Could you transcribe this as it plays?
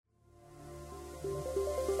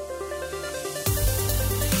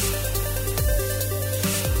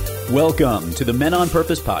Welcome to the Men on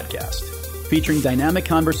Purpose podcast, featuring dynamic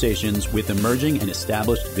conversations with emerging and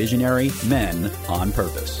established visionary men on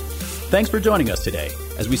purpose. Thanks for joining us today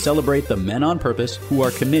as we celebrate the men on purpose who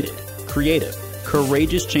are committed, creative,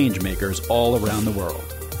 courageous change makers all around the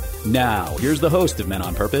world. Now, here's the host of Men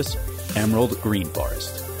on Purpose, Emerald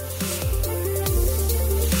Greenforest.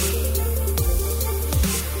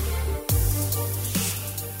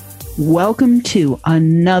 Welcome to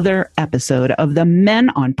another episode of the Men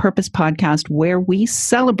on Purpose podcast, where we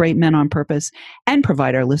celebrate men on purpose and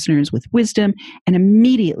provide our listeners with wisdom and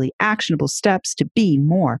immediately actionable steps to be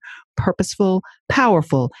more purposeful,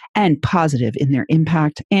 powerful, and positive in their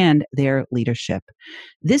impact and their leadership.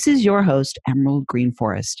 This is your host, Emerald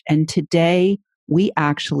Greenforest, and today we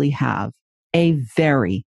actually have a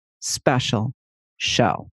very special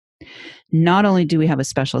show. Not only do we have a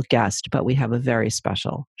special guest, but we have a very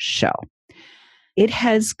special show. It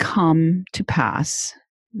has come to pass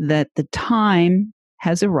that the time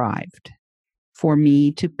has arrived for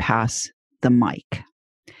me to pass the mic.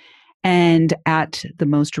 And at the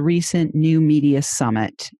most recent New Media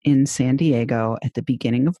Summit in San Diego at the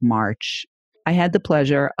beginning of March, I had the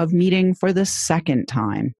pleasure of meeting for the second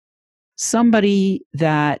time somebody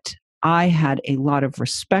that I had a lot of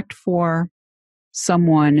respect for,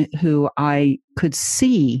 someone who I could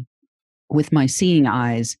see with my seeing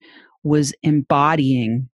eyes was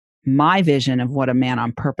embodying my vision of what a man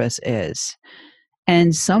on purpose is.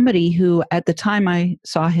 And somebody who, at the time I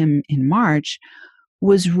saw him in March,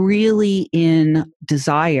 was really in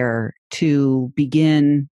desire to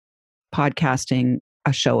begin podcasting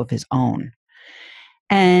a show of his own.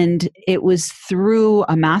 And it was through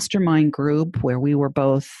a mastermind group where we were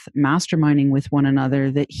both masterminding with one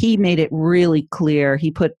another that he made it really clear.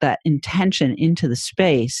 He put that intention into the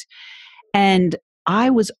space. And I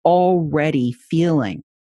was already feeling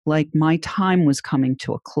like my time was coming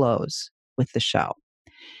to a close with the show.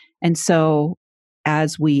 And so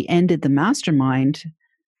as we ended the mastermind,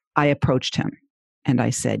 I approached him and I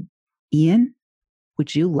said, Ian,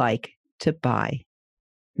 would you like to buy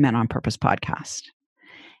Men on Purpose podcast?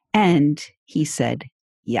 And he said,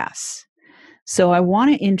 yes. So I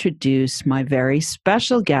want to introduce my very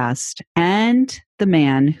special guest and the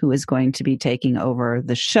man who is going to be taking over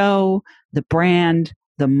the show, the brand,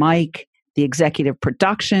 the mic, the executive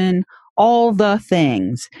production, all the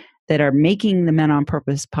things that are making the Men on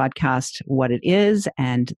Purpose podcast what it is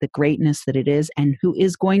and the greatness that it is, and who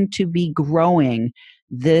is going to be growing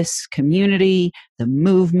this community, the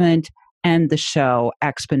movement, and the show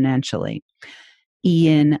exponentially.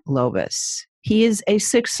 Ian Lobas. He is a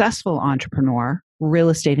successful entrepreneur, real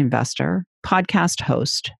estate investor, podcast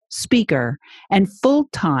host, speaker, and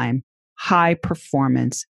full-time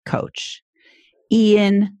high-performance coach.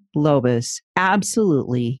 Ian Lobas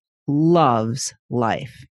absolutely loves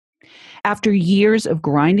life. After years of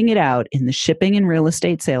grinding it out in the shipping and real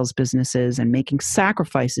estate sales businesses and making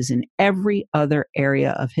sacrifices in every other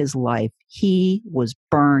area of his life, he was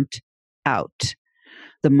burnt out.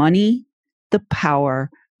 The money, the power,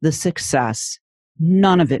 the success,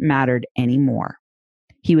 none of it mattered anymore.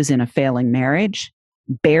 He was in a failing marriage,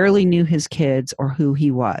 barely knew his kids or who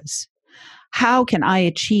he was. How can I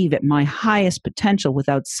achieve at my highest potential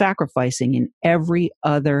without sacrificing in every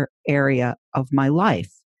other area of my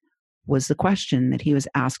life? Was the question that he was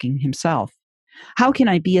asking himself. How can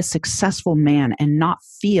I be a successful man and not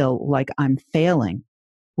feel like I'm failing?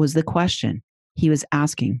 Was the question he was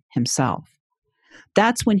asking himself.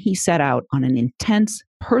 That's when he set out on an intense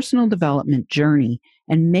personal development journey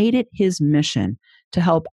and made it his mission to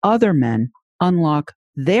help other men unlock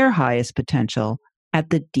their highest potential at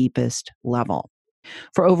the deepest level.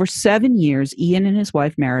 For over 7 years, Ian and his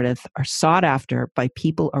wife Meredith are sought after by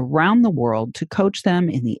people around the world to coach them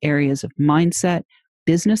in the areas of mindset,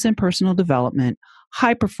 business and personal development,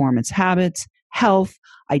 high performance habits, health,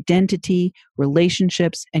 identity,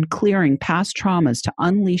 relationships, and clearing past traumas to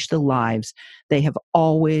unleash the lives they have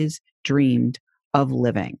always dreamed of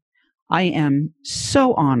living. I am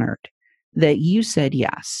so honored that you said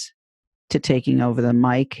yes to taking over the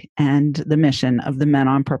mic and the mission of the Men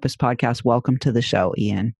on Purpose podcast. Welcome to the show,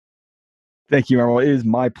 Ian. Thank you, Emerald. It is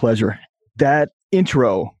my pleasure. That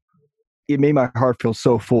intro, it made my heart feel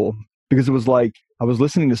so full because it was like I was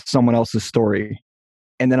listening to someone else's story.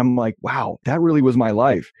 And then I'm like, wow, that really was my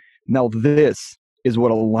life. Now this is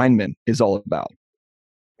what alignment is all about.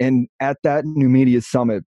 And at that New Media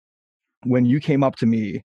Summit, when you came up to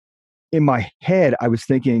me, in my head, I was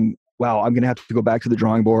thinking, wow, I'm going to have to go back to the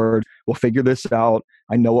drawing board. We'll figure this out.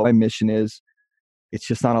 I know what my mission is. It's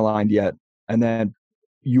just not aligned yet. And then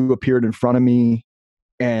you appeared in front of me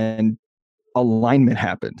and alignment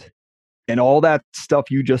happened. And all that stuff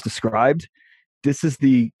you just described, this is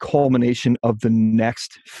the culmination of the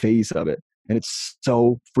next phase of it. And it's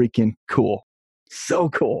so freaking cool. So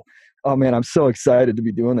cool. Oh man, I'm so excited to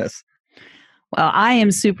be doing this. Well, I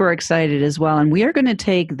am super excited as well. And we are going to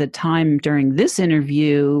take the time during this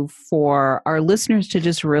interview for our listeners to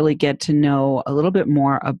just really get to know a little bit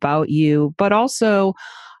more about you. But also,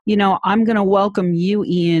 I'm going to welcome you,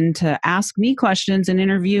 Ian, to ask me questions and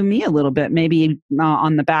interview me a little bit, maybe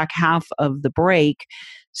on the back half of the break,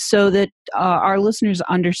 so that our listeners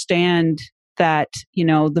understand that,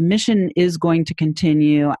 the mission is going to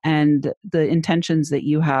continue and the intentions that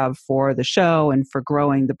you have for the show and for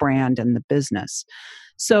growing the brand and the business.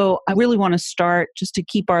 So I really want to start just to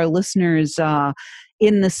keep our listeners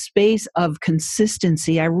in the space of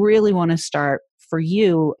consistency. I really want to start for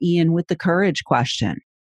you, Ian, with the courage question,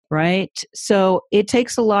 right? So it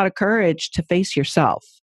takes a lot of courage to face yourself.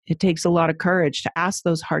 It takes a lot of courage to ask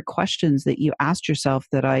those hard questions that you asked yourself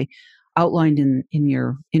that I outlined in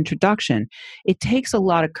your introduction. It takes a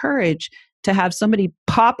lot of courage to have somebody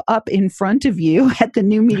pop up in front of you at the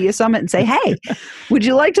New Media Summit and say, hey, would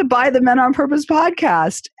you like to buy the Men on Purpose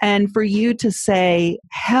podcast? And for you to say,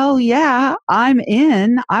 hell yeah, I'm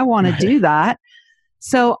in. I want to do that.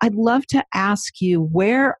 So I'd love to ask you,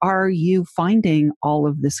 where are you finding all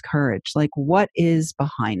of this courage? Like, what is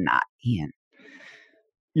behind that, Ian?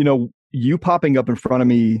 You popping up in front of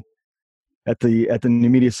me at the New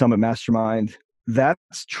Media Summit Mastermind,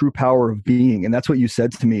 that's true power of being. And that's what you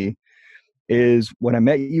said to me is when I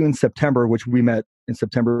met you in September, which we met in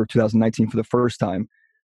September of 2019 for the first time,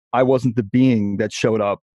 I wasn't the being that showed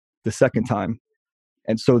up the second time.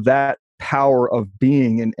 And so that power of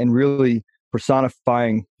being and really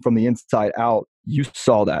personifying from the inside out, you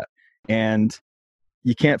saw that. And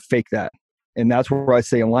you can't fake that. And that's where I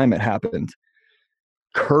say alignment happened.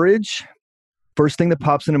 Courage, first thing that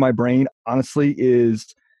pops into my brain, honestly,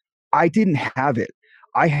 is I didn't have it.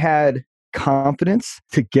 I had confidence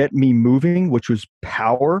to get me moving, which was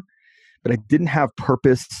power, but I didn't have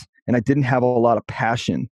purpose and I didn't have a lot of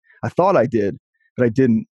passion. I thought I did, but I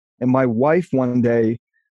didn't. And my wife one day,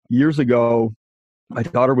 years ago, my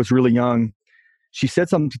daughter was really young. She said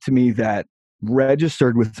something to me that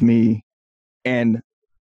registered with me and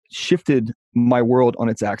shifted my world on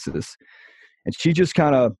its axis. And she just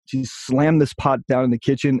she slammed this pot down in the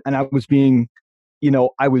kitchen. And I was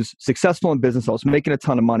I was successful in business. I was making a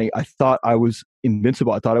ton of money. I thought I was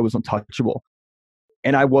invincible. I thought I was untouchable.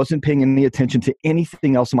 And I wasn't paying any attention to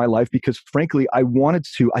anything else in my life because frankly, I wanted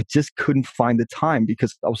to. I just couldn't find the time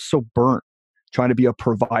because I was so burnt trying to be a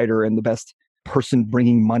provider and the best person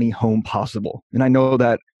bringing money home possible. And I know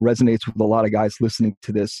that resonates with a lot of guys listening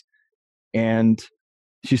to this. And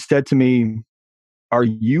she said to me, are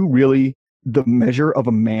you really the measure of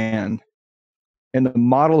a man and the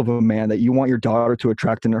model of a man that you want your daughter to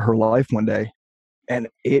attract into her life one day? And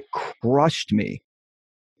it crushed me.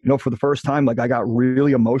 For the first time, I got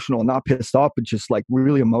really emotional, not pissed off, but just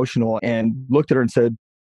really emotional, and looked at her and said,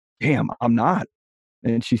 damn, I'm not.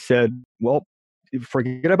 And she said, well,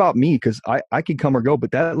 forget about me because I can come or go,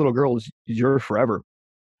 but that little girl is yours forever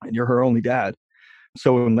and you're her only dad.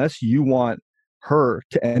 So unless you want her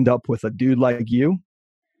to end up with a dude like you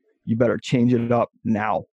better change it up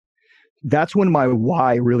now. That's when my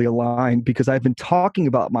why really aligned because I've been talking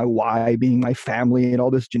about my why being my family and all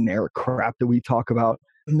this generic crap that we talk about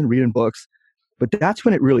and reading books. But that's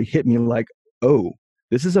when it really hit me oh,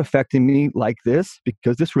 this is affecting me like this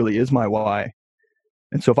because this really is my why.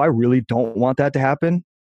 And so if I really don't want that to happen,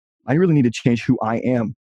 I really need to change who I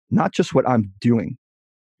am, not just what I'm doing.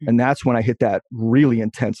 And that's when I hit that really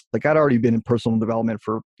intense. I'd already been in personal development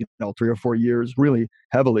for 3 or 4 years, really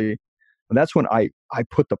heavily. And that's when I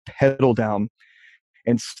put the pedal down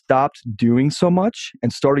and stopped doing so much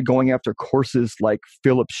and started going after courses like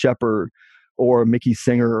Philip Shepherd or Mickey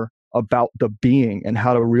Singer about the being and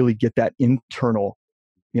how to really get that internal,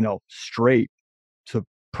 straight to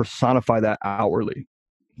personify that outwardly.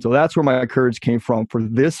 So that's where my courage came from for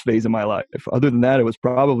this phase of my life. Other than that, it was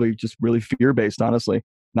probably just really fear-based, honestly.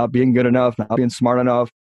 Not being good enough, not being smart enough,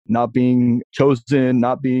 not being chosen,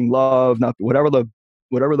 not being loved, not whatever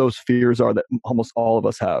those fears are that almost all of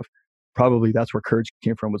us have. Probably that's where courage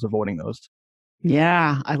came from, was avoiding those.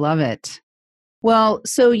 Yeah, I love it. Well,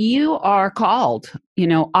 so you are called.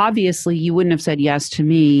 Obviously you wouldn't have said yes to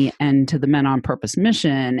me and to the Men on Purpose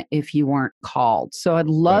mission if you weren't called. So I'd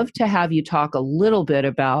love to have you talk a little bit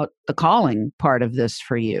about the calling part of this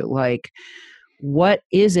for you. What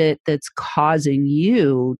is it that's causing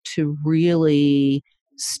you to really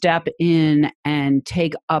step in and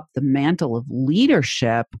take up the mantle of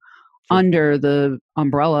leadership under the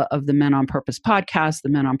umbrella of the Men on Purpose podcast, the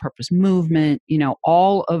Men on Purpose movement,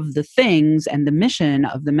 all of the things and the mission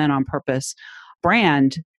of the Men on Purpose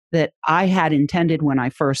brand that I had intended when I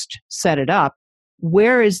first set it up.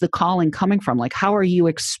 Where is the calling coming from? Like, how are you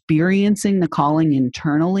experiencing the calling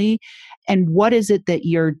internally? And what is it that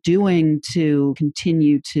you're doing to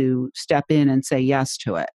continue to step in and say yes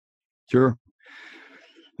to it? Sure.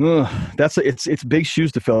 It's big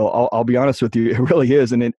shoes to fill. I'll be honest with you. It really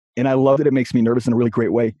is. And I love that it makes me nervous in a really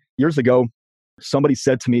great way. Years ago, somebody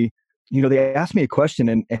said to me, they asked me a question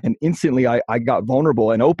and instantly I got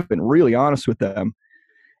vulnerable and open, really honest with them.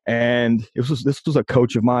 And this was a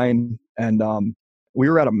coach of mine. And we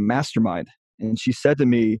were at a mastermind and she said to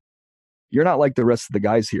me, "You're not like the rest of the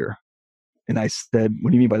guys here." And I said,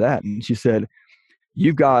 "What do you mean by that?" And she said,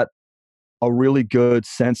 "You've got a really good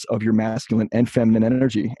sense of your masculine and feminine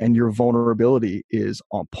energy and your vulnerability is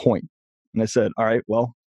on point." And I said, "All right,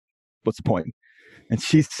 well, what's the point?" And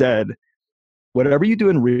she said, "Whatever you do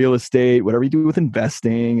in real estate, whatever you do with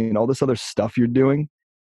investing and all this other stuff you're doing,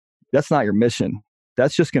 that's not your mission.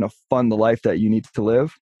 That's just going to fund the life that you need to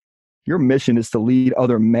live. Your mission is to lead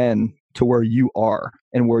other men to where you are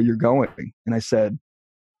and where you're going." And I said,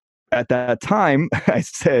 at that time, I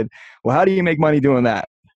said, "Well, how do you make money doing that?"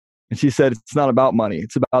 And she said, "It's not about money.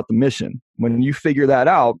 It's about the mission. When you figure that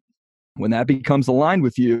out, when that becomes aligned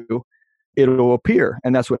with you, it'll appear."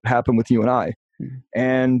 And that's what happened with you and I. Mm-hmm.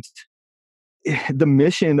 And the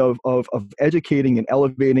mission of educating and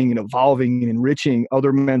elevating and evolving and enriching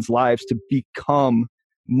other men's lives to become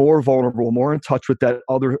more vulnerable, more in touch with that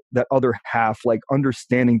other half, like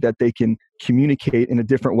understanding that they can communicate in a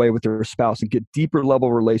different way with their spouse and get deeper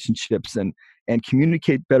level relationships and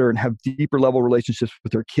communicate better and have deeper level relationships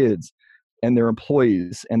with their kids and their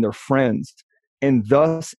employees and their friends, and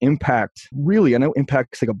thus impact, really, I know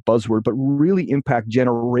impact is like a buzzword, but really impact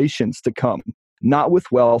generations to come, not with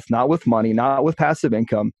wealth, not with money, not with passive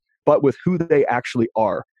income, but with who they actually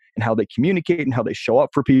are and how they communicate and how they show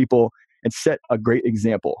up for people and set a great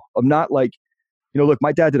example of not like, look,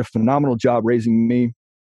 my dad did a phenomenal job raising me.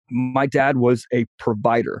 My dad was a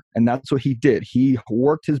provider, and that's what he did. He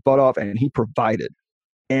worked his butt off and he provided.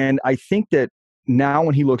 And I think that now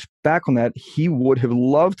when he looks back on that, he would have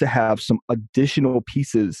loved to have some additional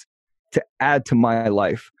pieces to add to my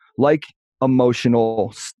life, like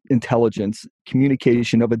emotional intelligence,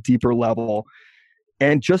 communication of a deeper level,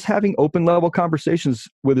 and just having open level conversations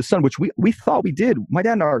with his son, which we thought we did. My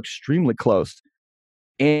dad and I are extremely close.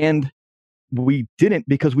 And we didn't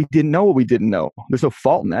because we didn't know what we didn't know. There's no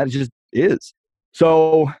fault in that. It just is.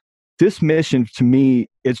 So this mission to me,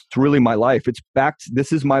 it's really my life. It's back to,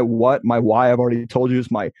 this is my what, my why. I've already told you is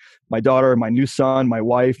my daughter, my new son, my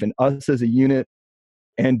wife, and us as a unit,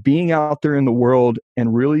 and being out there in the world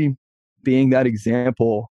and really being that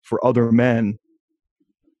example for other men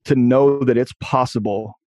to know that it's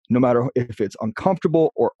possible, no matter if it's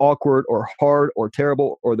uncomfortable or awkward or hard or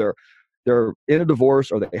terrible, or they're in a divorce,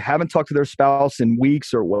 or they haven't talked to their spouse in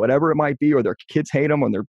weeks, or whatever it might be, or their kids hate them, or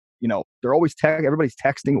they're always everybody's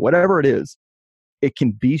texting, whatever it is, it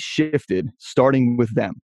can be shifted starting with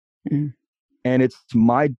them. Mm-hmm. And it's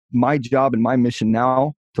my job and my mission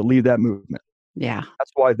now to lead that movement. Yeah.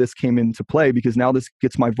 That's why this came into play, because now this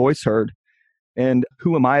gets my voice heard. And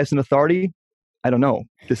who am I as an authority? I don't know.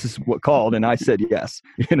 This is what called, and I said yes.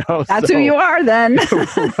 That's who you are then.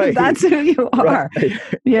 Right. That's who you are. Right.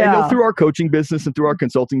 Yeah. And, through our coaching business and through our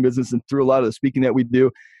consulting business and through a lot of the speaking that we do,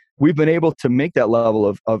 we've been able to make that level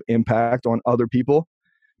of impact on other people,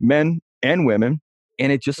 men and women.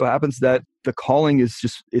 And it just so happens that the calling is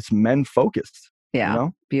it's men focused. Yeah.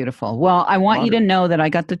 Beautiful. Well, I want you to know that I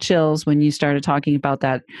got the chills when you started talking about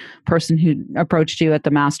that person who approached you at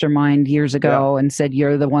the mastermind years ago and said,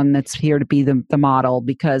 "You're the one that's here to be the model,"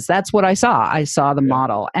 because that's what I saw. I saw the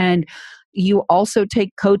model. And you also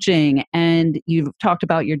take coaching, and you've talked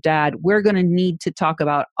about your dad. We're going to need to talk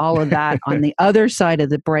about all of that on the other side of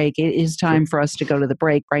the break. It is time for us to go to the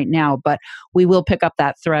break right now, but we will pick up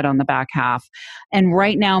that thread on the back half. And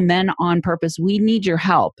right now, Men on Purpose, we need your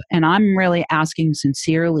help. And I'm really asking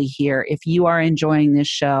sincerely here, if you are enjoying this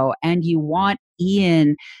show and you want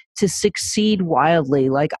Ian to succeed wildly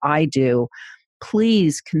like I do,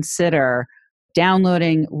 please consider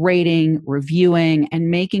downloading, rating, reviewing, and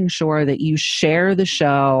making sure that you share the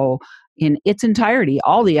show in its entirety,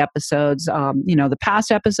 all the episodes, the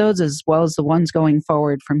past episodes as well as the ones going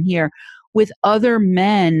forward from here, with other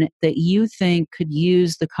men that you think could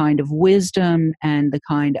use the kind of wisdom and the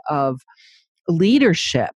kind of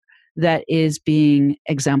leadership that is being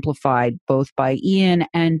exemplified both by Ian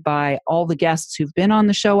and by all the guests who've been on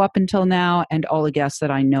the show up until now, and all the guests that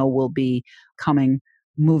I know will be coming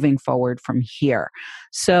moving forward from here.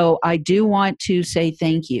 So I do want to say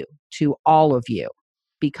thank you to all of you,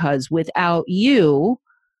 because without you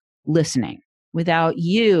listening, without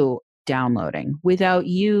you downloading, without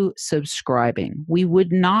you subscribing, we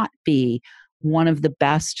would not be one of the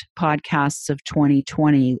best podcasts of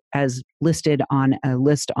 2020 as listed on a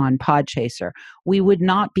list on Podchaser. We would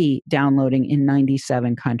not be downloading in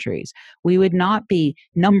 97 countries. We would not be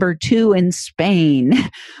number 2 in Spain.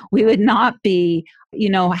 We would not be,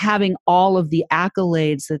 having all of the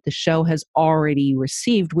accolades that the show has already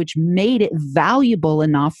received, which made it valuable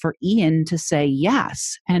enough for Ian to say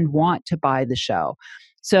yes and want to buy the show.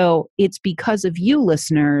 So it's because of you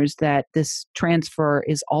listeners that this transfer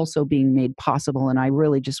is also being made possible. And I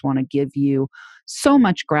really just want to give you so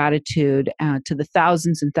much gratitude to the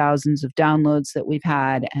thousands and thousands of downloads that we've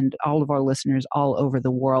had and all of our listeners all over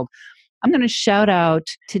the world. I'm going to shout out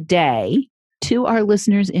today to our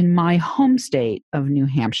listeners in my home state of New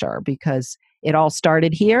Hampshire, because it all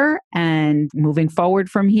started here, and moving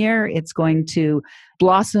forward from here, it's going to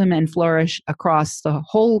blossom and flourish across the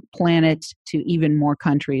whole planet to even more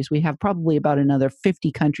countries. We have probably about another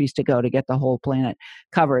 50 countries to go to get the whole planet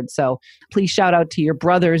covered. So please shout out to your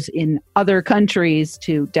brothers in other countries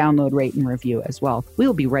to download, rate, and review as well.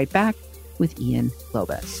 We'll be right back with Ian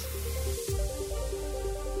Lobas.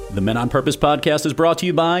 The Men on Purpose podcast is brought to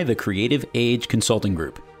you by the Creative Age Consulting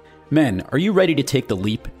Group. Men, are you ready to take the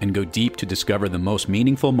leap and go deep to discover the most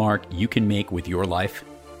meaningful mark you can make with your life?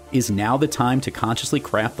 Is now the time to consciously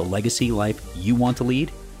craft the legacy life you want to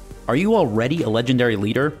lead? Are you already a legendary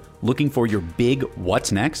leader looking for your big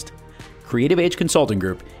what's next? Creative Age Consulting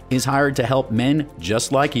Group is hired to help men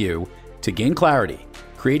just like you to gain clarity,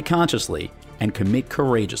 create consciously, and commit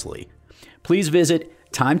courageously. Please visit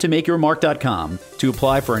timetomakeyourmark.com to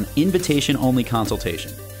apply for an invitation-only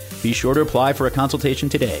consultation. Be sure to apply for a consultation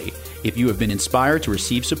today if you have been inspired to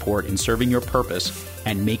receive support in serving your purpose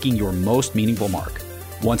and making your most meaningful mark.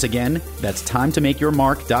 Once again, that's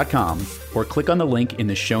timetomakeyourmark.com, or click on the link in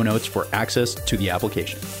the show notes for access to the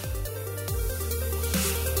application.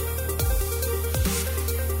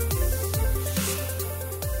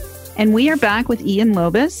 And we are back with Ian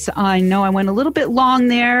Lobas. I know I went a little bit long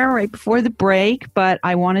there right before the break, but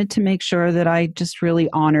I wanted to make sure that I just really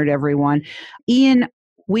honored everyone. Ian,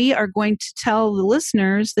 we are going to tell the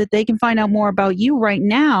listeners that they can find out more about you right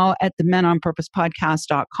now at the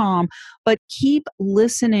menonpurposepodcast.com, but keep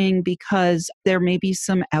listening, because there may be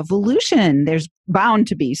some evolution. There's bound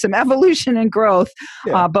to be some evolution and growth,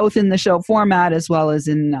 both in the show format as well as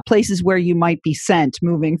in places where you might be sent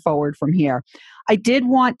moving forward from here. I did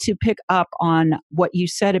want to pick up on what you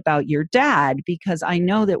said about your dad, because I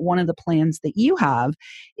know that one of the plans that you have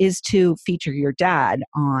is to feature your dad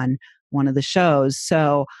on one of the shows.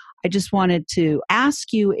 So I just wanted to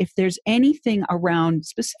ask you if there's anything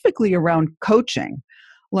specifically around coaching,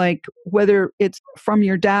 like whether it's from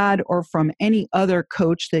your dad or from any other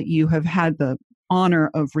coach that you have had the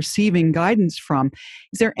honor of receiving guidance from.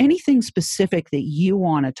 Is there anything specific that you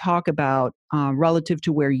want to talk about relative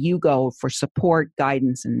to where you go for support,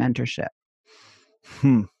 guidance, and mentorship?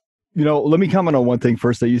 Let me comment on one thing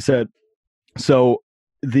first that you said. So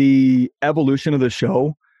the evolution of the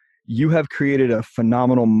show, you have created a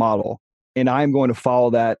phenomenal model, and I'm going to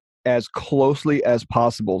follow that as closely as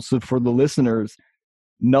possible. So for the listeners,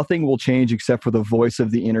 nothing will change except for the voice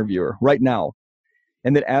of the interviewer right now.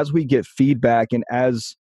 And that as we get feedback and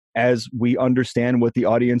as we understand what the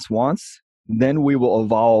audience wants, then we will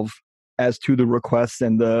evolve as to the requests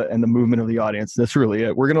and the movement of the audience. That's really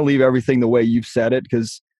it. We're going to leave everything the way you've said it,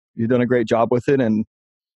 because you've done a great job with it, and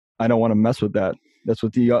I don't want to mess with that. That's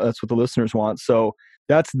what the listeners want. So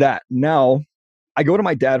that's that. Now, I go to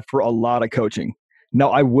my dad for a lot of coaching. Now,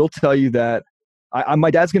 I will tell you that my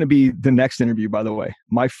dad's going to be the next interview, by the way,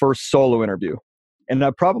 my first solo interview. And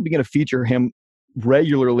I'm probably going to feature him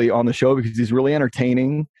regularly on the show because he's really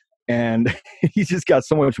entertaining and he's just got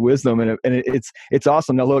so much wisdom, and it's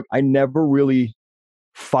awesome. Now, look, I never really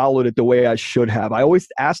followed it the way I should have. I always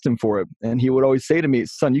asked him for it, and he would always say to me,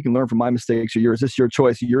 "Son, you can learn from my mistakes or yours. It's your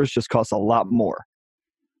choice. Yours just costs a lot more."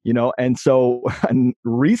 And so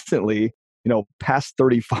recently, past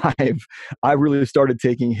 35, I really started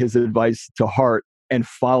taking his advice to heart and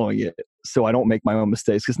following it so I don't make my own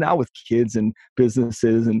mistakes. Because now with kids and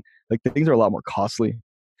businesses and things are a lot more costly.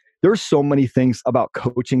 There's so many things about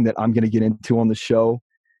coaching that I'm going to get into on the show.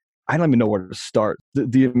 I don't even know where to start.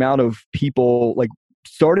 The amount of people,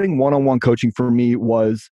 starting one-on-one coaching for me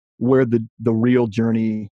was where the real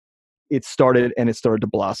journey, it started to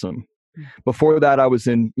blossom. Before that, I was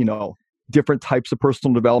in, different types of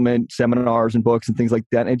personal development seminars and books and things like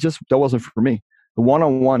that. And that wasn't for me. the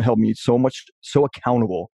one-on-one helped me so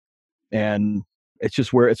accountable. And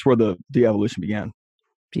it's where the evolution began.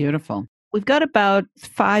 Beautiful. We've got about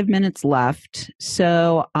 5 minutes left,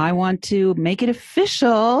 so I want to make it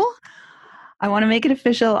official. I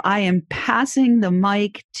am passing the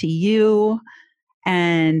mic to you,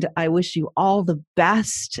 and I wish you all the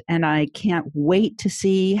best. And I can't wait to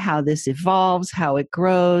see how this evolves, how it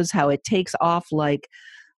grows, how it takes off like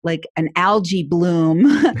an algae bloom,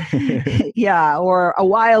 yeah, or a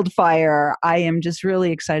wildfire. I am just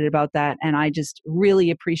really excited about that. And I just really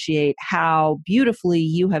appreciate how beautifully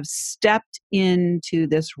you have stepped into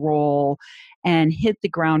this role and hit the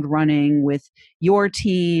ground running with your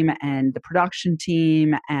team and the production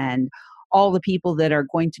team and all the people that are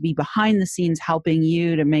going to be behind the scenes helping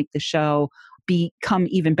you to make the show become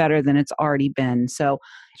even better than it's already been. So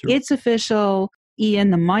Sure. It's official.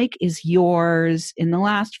 Ian, the mic is yours. In the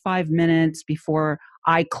last 5 minutes before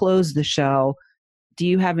I close the show, do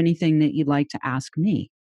you have anything that you'd like to ask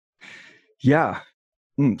me? Yeah.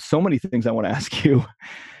 So many things I want to ask you.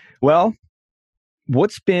 Well,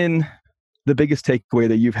 what's been the biggest takeaway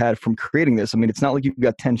that you've had from creating this? I mean, it's not like you've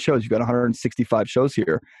got 10 shows. You've got 165 shows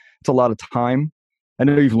here. It's a lot of time. I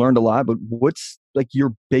know you've learned a lot, but what's like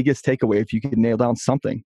your biggest takeaway if you could nail down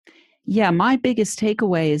something? Yeah, my biggest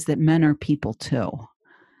takeaway is that men are people too.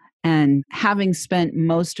 And having spent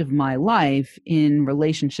most of my life in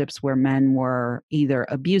relationships where men were either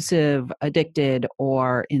abusive, addicted,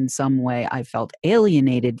 or in some way I felt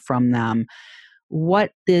alienated from them,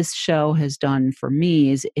 what this show has done for me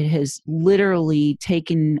is it has literally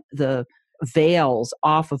taken the veils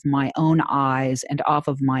off of my own eyes and off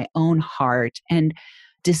of my own heart and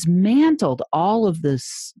dismantled all of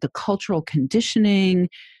this, the cultural conditioning,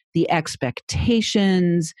 the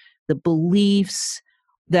expectations, the beliefs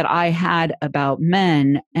that I had about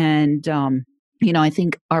men. And, I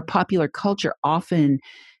think our popular culture often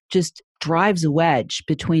just drives a wedge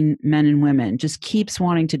between men and women, just keeps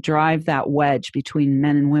wanting to drive that wedge between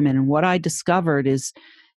men and women. And what I discovered is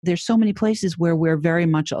there's so many places where we're very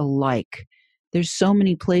much alike. There's so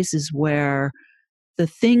many places where the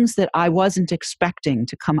things that I wasn't expecting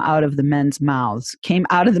to come out of the men's mouths came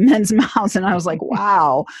out of the men's mouths. And I was like,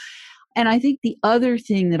 wow. And I think the other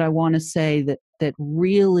thing that I want to say that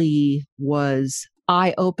really was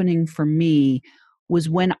eye-opening for me was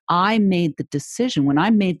when I made the decision, when I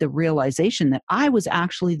made the realization that I was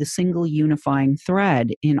actually the single unifying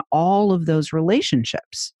thread in all of those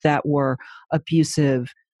relationships that were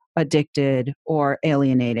abusive, addicted, or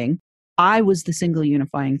alienating. I was the single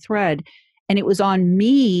unifying thread. And it was on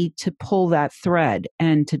me to pull that thread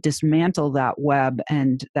and to dismantle that web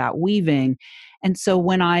and that weaving. And so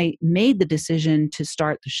when I made the decision to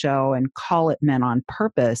start the show and call it Men on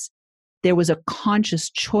Purpose, there was a conscious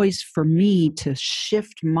choice for me to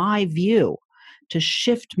shift my view, to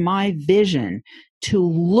shift my vision, to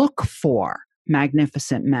look for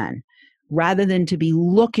magnificent men rather than to be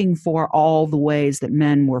looking for all the ways that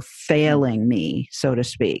men were failing me, so to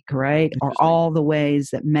speak, right? Or all the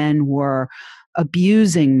ways that men were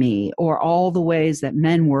abusing me, or all the ways that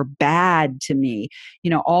men were bad to me.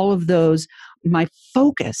 All of those, my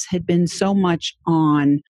focus had been so much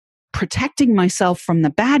on protecting myself from the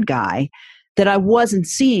bad guy that I wasn't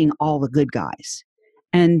seeing all the good guys.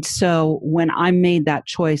 And so when I made that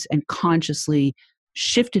choice and consciously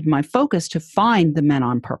shifted my focus to find the men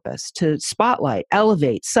on purpose, to spotlight,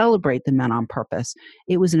 elevate, celebrate the men on purpose,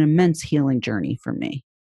 it was an immense healing journey for me.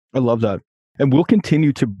 I love that. And we'll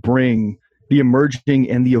continue to bring the emerging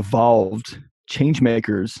and the evolved change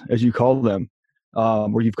makers, as you call them,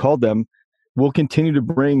 or you've called them. We'll continue to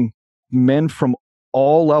bring men from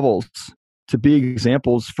all levels to be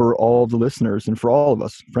examples for all the listeners and for all of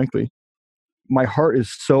us, frankly. My heart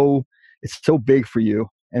is it's so big for you.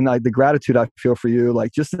 And the gratitude I feel for you,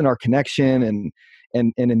 like just in our connection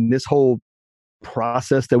and in this whole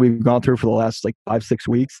process that we've gone through for the last 5-6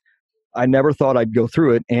 weeks, I never thought I'd go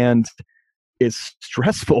through it. And it's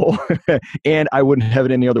stressful and I wouldn't have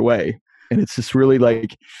it any other way. And it's just really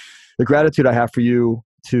the gratitude I have for you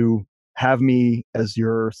to have me as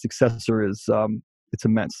your successor is, it's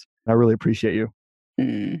immense. I really appreciate you.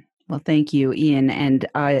 Well, thank you, Ian. And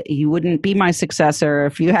you wouldn't be my successor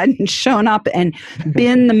if you hadn't shown up and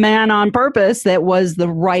been the man on purpose that was the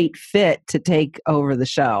right fit to take over the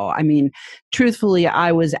show. I mean, truthfully,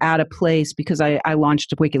 I was at a place because I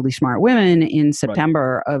launched Wickedly Smart Women in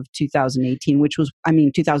September of 2019,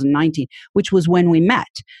 2019, which was when we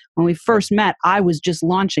met. When we first met, I was just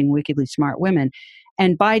launching Wickedly Smart Women.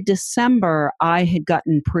 And by December, I had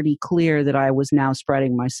gotten pretty clear that I was now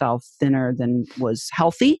spreading myself thinner than was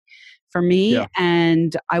healthy for me. Yeah.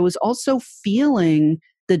 And I was also feeling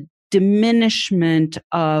the diminishment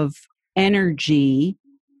of energy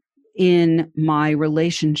in my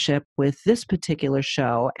relationship with this particular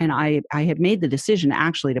show. And I had made the decision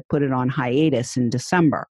actually to put it on hiatus in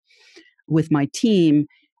December with my team.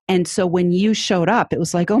 And so when you showed up, it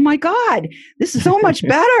was like, oh my God, this is so much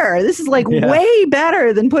better. This is like way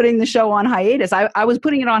better than putting the show on hiatus. I was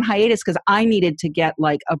putting it on hiatus because I needed to get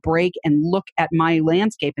like a break and look at my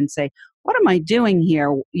landscape and say, what am I doing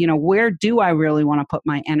here? You know, where do I really want to put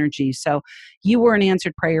my energy? So you were an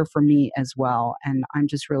answered prayer for me as well. And I'm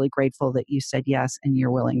just really grateful that you said yes and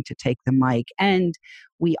you're willing to take the mic. And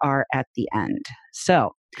we are at the end.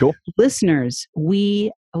 So cool. Listeners,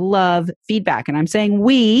 we love feedback. And I'm saying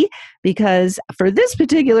we because for this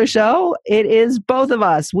particular show, it is both of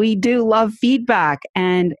us. We do love feedback.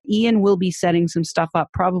 And Ian will be setting some stuff up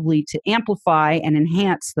probably to amplify and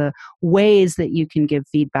enhance the ways that you can give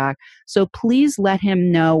feedback. So please let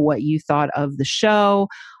him know what you thought of the show.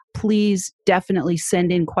 Please definitely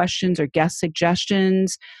send in questions or guest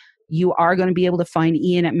suggestions. You are going to be able to find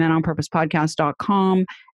Ian at menonpurposepodcast.com.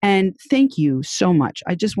 And thank you so much.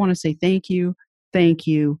 I just want to say thank you. Thank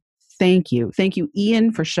you. Thank you. Thank you,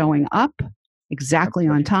 Ian, for showing up exactly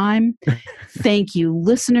on time. Thank you,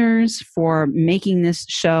 listeners, for making this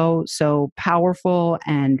show so powerful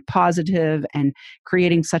and positive and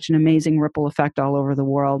creating such an amazing ripple effect all over the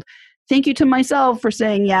world. Thank you to myself for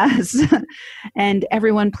saying yes. And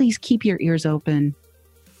everyone, please keep your ears open.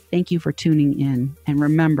 Thank you for tuning in. And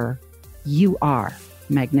remember, you are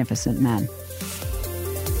magnificent men.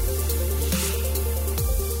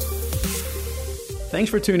 Thanks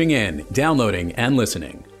for tuning in, downloading, and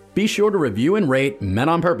listening. Be sure to review and rate Men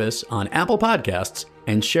on Purpose on Apple Podcasts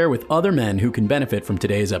and share with other men who can benefit from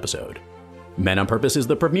today's episode. Men on Purpose is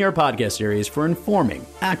the premier podcast series for informing,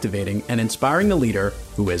 activating, and inspiring the leader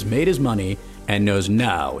who has made his money and knows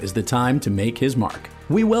now is the time to make his mark.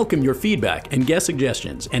 We welcome your feedback and guest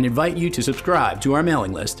suggestions and invite you to subscribe to our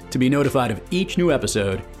mailing list to be notified of each new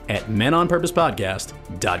episode at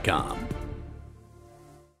menonpurposepodcast.com.